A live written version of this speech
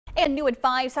And new at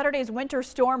 5, Saturday's winter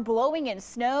storm blowing in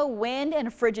snow, wind,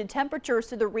 and frigid temperatures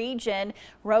to the region.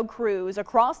 Road crews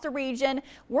across the region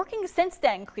working since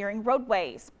then, clearing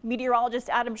roadways. Meteorologist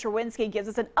Adam Sherwinski gives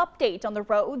us an update on the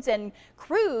roads and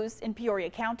crews in Peoria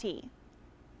County.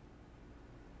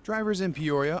 Drivers in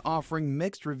Peoria offering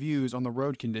mixed reviews on the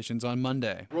road conditions on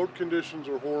Monday. Road conditions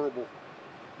are horrible.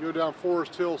 You go down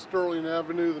Forest Hill, Sterling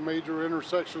Avenue, the major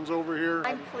intersections over here.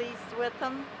 I'm pleased with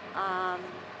them.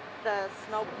 The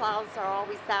snow plows are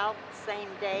always out same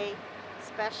day,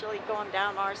 especially going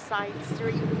down our side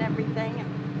street and everything.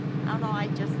 And I don't know, I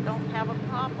just don't have a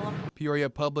problem. Peoria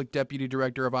Public Deputy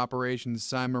Director of Operations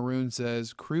Cy Maroon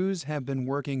says crews have been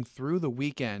working through the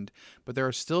weekend, but there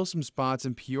are still some spots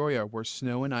in Peoria where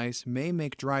snow and ice may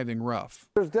make driving rough.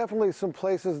 There's definitely some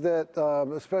places that,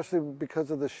 especially because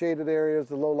of the shaded areas,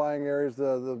 the low-lying areas,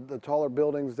 the taller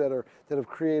buildings that have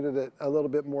created it a little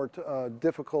bit more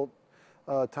difficult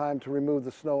time to remove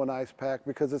the snow and ice pack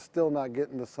because it's still not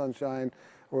getting the sunshine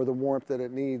or the warmth that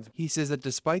it needs. He says that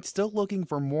despite still looking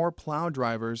for more plow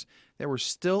drivers, they were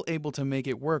still able to make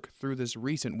it work through this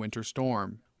recent winter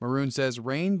storm. Maroon says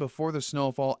rain before the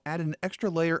snowfall added an extra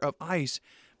layer of ice,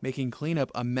 making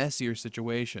cleanup a messier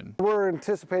situation. We're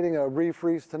anticipating a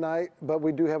refreeze tonight, but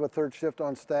we do have a third shift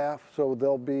on staff, so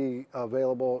they'll be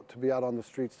available to be out on the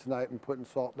streets tonight and putting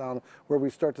salt down where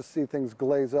we start to see things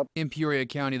glaze up. In Peoria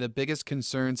County, the biggest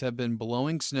concerns have been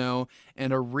blowing snow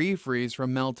and a refreeze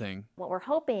from melting. What we're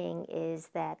hoping is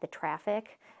that the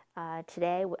traffic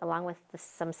today, along with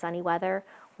some sunny weather,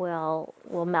 will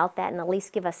melt that and at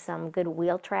least give us some good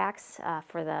wheel tracks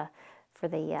for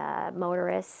the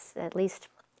motorists, at least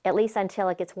until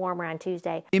it gets warmer on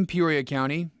Tuesday. In Peoria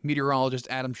County, meteorologist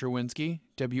Adam Sherwinski,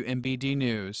 WMBD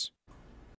News.